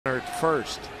At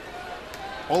first.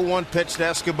 0-1 pitch to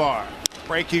Escobar.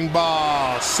 Breaking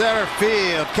ball, center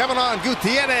field. Coming on,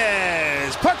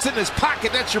 Gutierrez puts it in his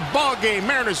pocket. That's your ball game.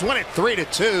 Mariners win it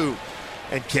 3-2.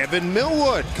 And Kevin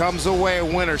Millwood comes away a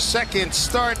winner. Second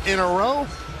start in a row.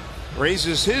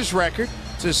 Raises his record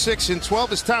to 6-12.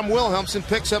 This time Wilhelmsen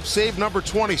picks up save number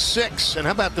 26. And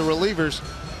how about the relievers?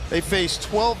 They faced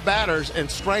 12 batters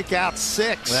and strike out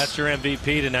 6. That's your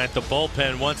MVP tonight, the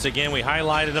bullpen. Once again, we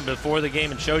highlighted them before the game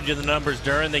and showed you the numbers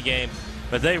during the game,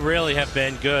 but they really have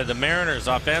been good. The Mariners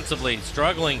offensively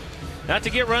struggling not to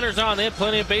get runners on. They had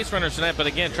plenty of base runners tonight, but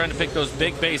again, trying to pick those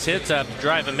big base hits up to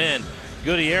drive them in.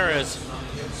 Gutierrez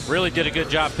really did a good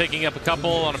job picking up a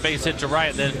couple on a base hit to right.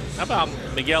 And then how about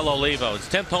Miguel Olivo? His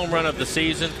 10th home run of the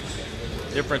season.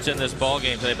 Difference in this ball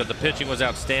game today, but the pitching was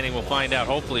outstanding. We'll find out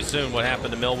hopefully soon what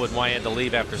happened to Millwood and why he had to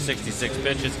leave after 66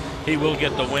 pitches. He will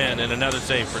get the win, and another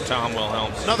save for Tom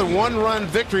Wilhelmsen. Another one-run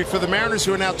victory for the Mariners,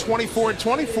 who are now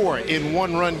 24-24 in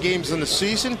one-run games in the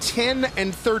season,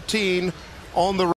 10-13 on the